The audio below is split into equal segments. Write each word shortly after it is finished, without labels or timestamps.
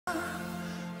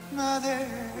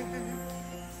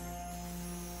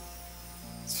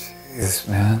Jeez,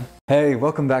 man. Hey,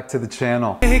 welcome back to the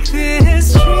channel. Make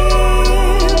this dream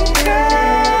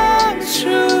come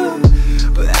true,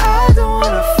 but I don't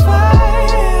wanna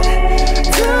fight.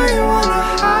 Do you wanna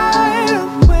hide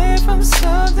away from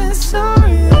something so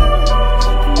real?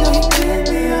 I know you get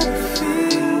me on the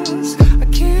feels. I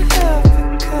can't help it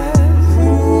 'cause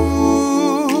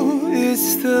ooh,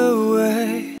 it's the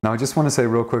way. Now I just want to say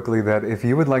real quickly that if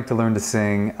you would like to learn to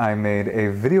sing, I made a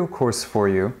video course for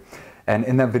you. And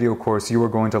in that video course, you are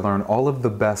going to learn all of the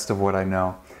best of what I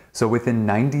know. So within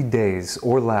 90 days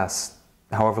or less,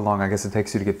 however long I guess it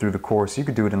takes you to get through the course, you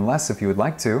could do it in less if you would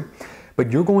like to,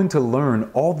 but you're going to learn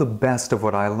all the best of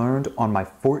what I learned on my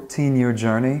 14-year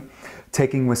journey,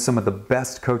 taking with some of the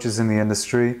best coaches in the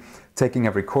industry, taking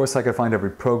every course I could find,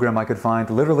 every program I could find.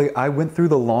 Literally, I went through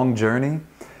the long journey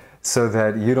so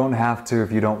that you don't have to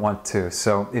if you don't want to.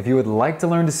 So if you would like to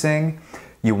learn to sing,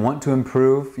 you want to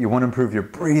improve your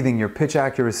breathing, your pitch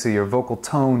accuracy, your vocal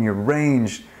tone, your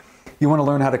range. You want to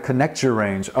learn how to connect your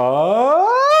range.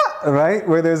 Right?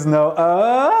 Where there's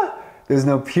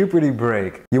no puberty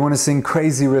break. You want to sing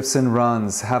crazy riffs and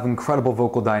runs, have incredible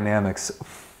vocal dynamics.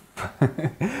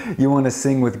 You want to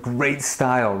sing with great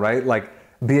style, right? Like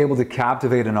be able to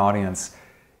captivate an audience.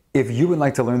 If you would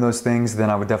like to learn those things, then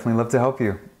I would definitely love to help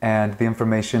you. And the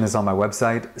information is on my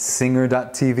website,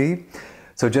 singer.tv.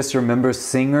 So just remember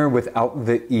singer without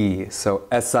the E, so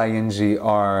SINGR.TV.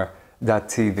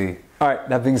 All right,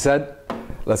 that being said,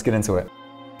 let's get into it.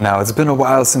 Now, it's been a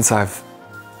while since I've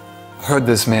heard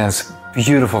this man's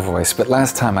beautiful voice, but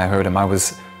last time I heard him, I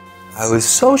was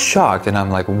so shocked, and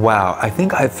I'm like, wow, I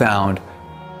think I found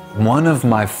one of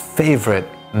my favorite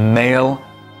male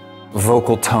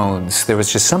vocal tones. There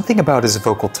was just something about his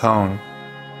vocal tone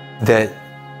that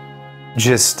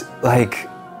just like,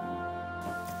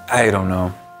 I don't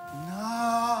know.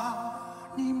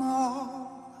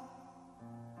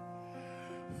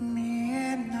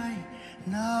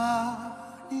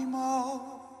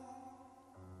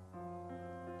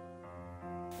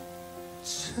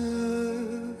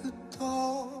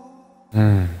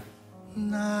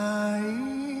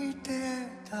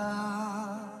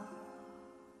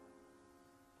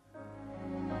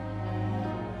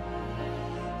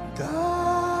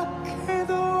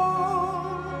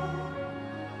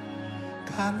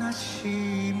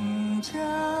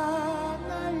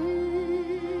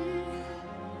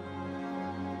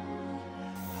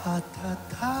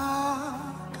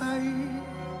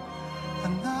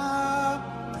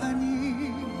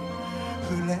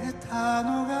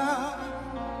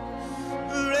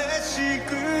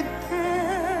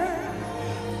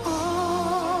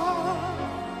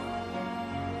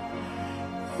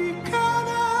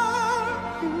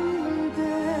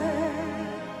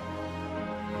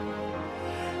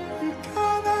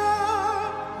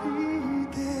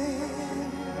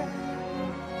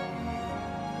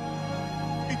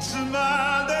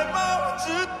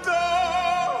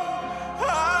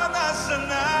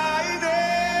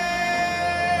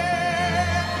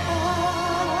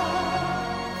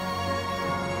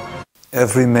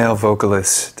 Every male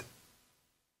vocalist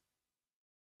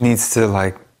needs to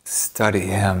like study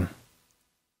him.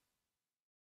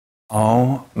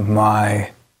 Oh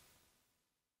my.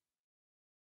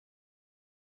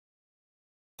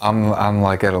 I'm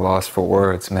like at a loss for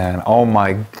words, man. Oh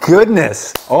my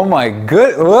goodness. Oh my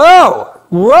good. Whoa.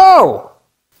 Whoa.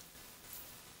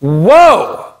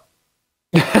 Whoa.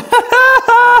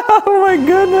 Oh my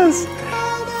goodness.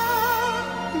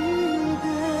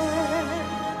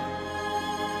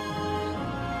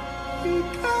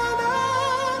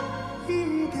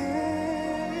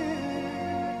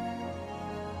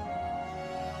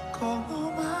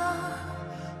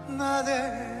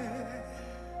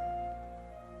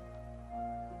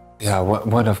 Yeah,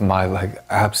 one of my like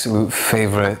absolute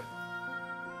favorite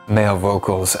male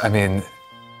vocals. I mean,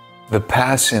 the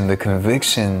passion, the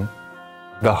conviction,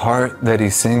 the heart that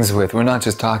he sings with. We're not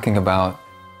just talking about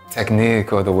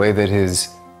technique or the way that his,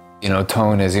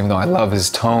 tone is, even though I love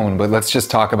his tone, but let's just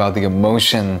talk about the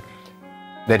emotion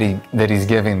that he's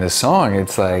giving the song.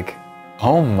 It's like,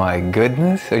 oh my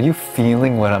goodness, are you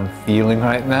feeling what I'm feeling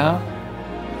right now?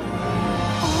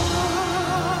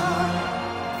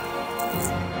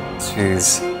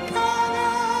 Jeez.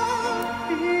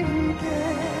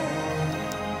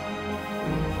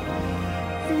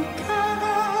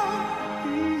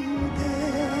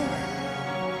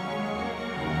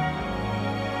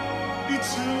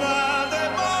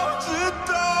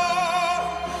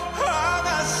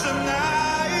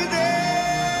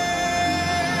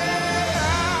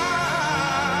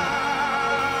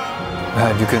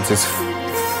 Man, you can just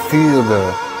feel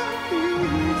the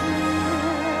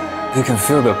You can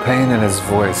feel the pain in his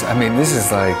voice. I mean, this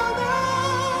is like...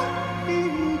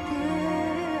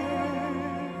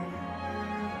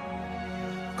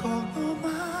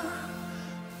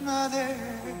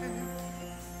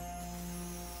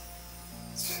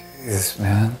 Jesus,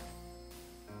 man.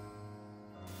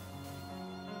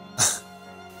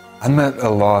 I'm at a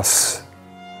loss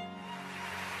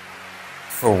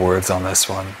for words on this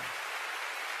one.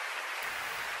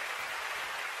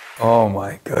 Oh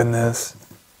my goodness.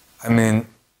 I mean,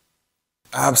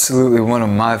 absolutely one of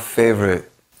my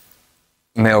favorite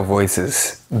male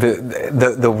voices.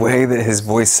 The way that his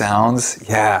voice sounds,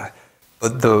 yeah.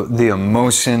 But the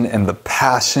emotion and the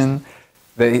passion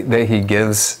that he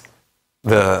gives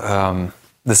the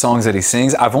songs that he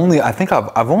sings. I've only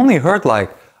heard like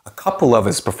a couple of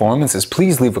his performances.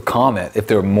 Please leave a comment if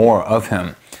there are more of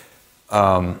him.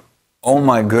 Oh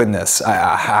my goodness,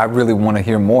 I really want to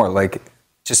hear more. Like,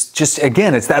 just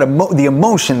again, it's that the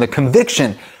emotion, the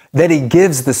conviction that he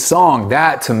gives the song.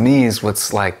 That to me is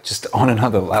what's like just on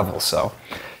another level. So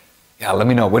yeah, let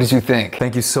me know. What did you think?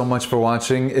 Thank you so much for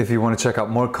watching. If you want to check out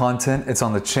more content, it's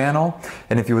on the channel.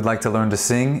 And if you would like to learn to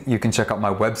sing, you can check out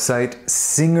my website,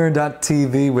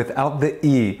 singer.tv without the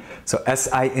E. So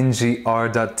SINGR.tv.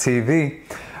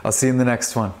 I'll see you in the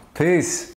next one. Peace.